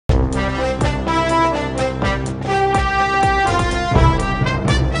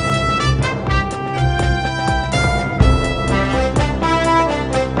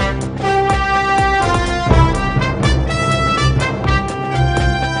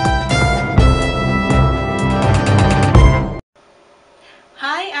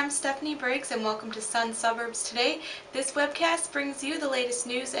Stephanie Briggs and welcome to Sun Suburbs Today. This webcast brings you the latest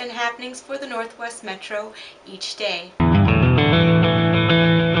news and happenings for the Northwest Metro each day.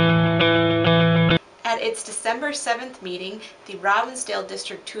 At its December 7th meeting, the Robbinsdale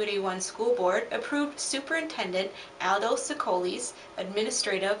District 281 School Board approved Superintendent Aldo Sicoli's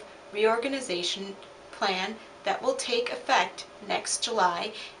administrative reorganization plan that will take effect next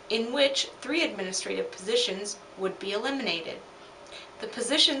July, in which 3 administrative positions would be eliminated. The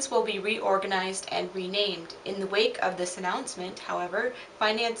positions will be reorganized and renamed. In the wake of this announcement, however,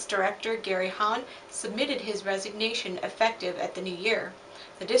 Finance Director Gary Hahn submitted his resignation effective at the new year.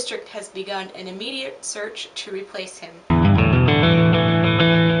 The district has begun an immediate search to replace him.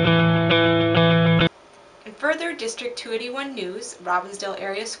 In further District 281 news, Robbinsdale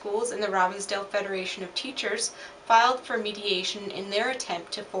area schools and the Robbinsdale Federation of Teachers filed for mediation in their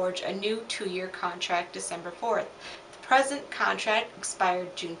attempt to forge a new 2-year contract December 4th. The present contract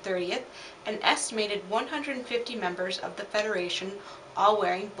expired June 30th. An estimated 150 members of the Federation, all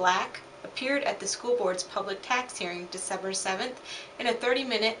wearing black, appeared at the school board's public tax hearing December 7th in a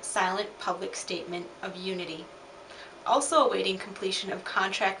 30-minute silent public statement of unity. Also awaiting completion of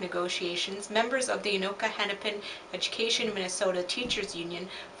contract negotiations, members of the Anoka-Hennepin Education Minnesota Teachers Union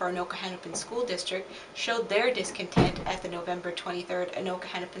for Anoka-Hennepin School District showed their discontent at the November 23rd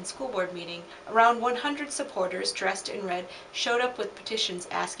Anoka-Hennepin School Board meeting. Around 100 supporters dressed in red showed up with petitions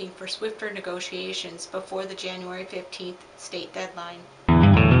asking for swifter negotiations before the January 15th state deadline.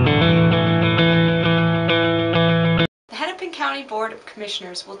 The Hennepin County Board of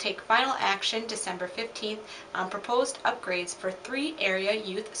Commissioners will take final action December 15th on proposed upgrades for 3 area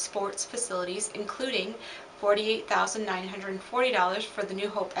youth sports facilities, including $48,940 for the New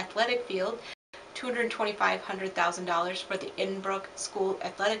Hope Athletic Field, $225,000 for the Inbrook School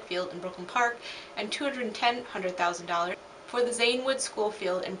Athletic Field in Brooklyn Park, and $210,000 for the Zanewood School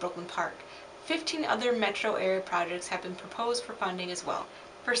Field in Brooklyn Park. 15 other metro area projects have been proposed for funding as well.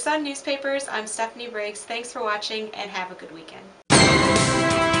 For Sun Newspapers, I'm Stephanie Briggs. Thanks for watching and have a good weekend.